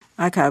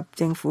埃及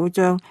政府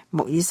將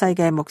穆爾西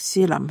嘅穆斯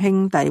林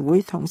兄弟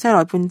會同西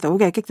奈半島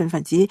嘅激進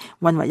分子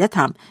混為一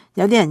談，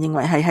有啲人認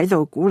為係喺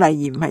度鼓勵而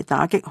唔係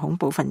打擊恐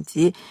怖分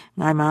子。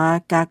艾馬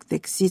格迪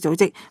斯組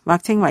織或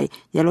稱為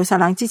耶路撒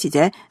冷支持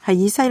者，係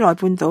以西奈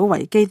半島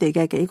為基地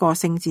嘅幾個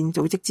聖戰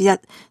組織之一。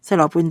西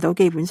奈半島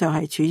基本上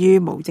係處於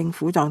無政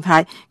府狀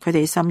態，佢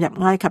哋滲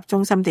入埃及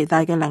中心地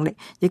帶嘅能力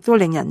亦都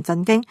令人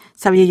震驚。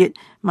12月，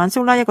曼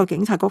蘇拉一個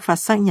警察局發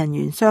生人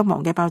員傷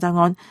亡嘅爆炸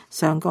案，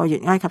上個月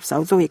埃及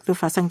首都亦都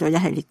發生咗一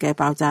系列嘅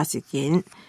爆炸事件。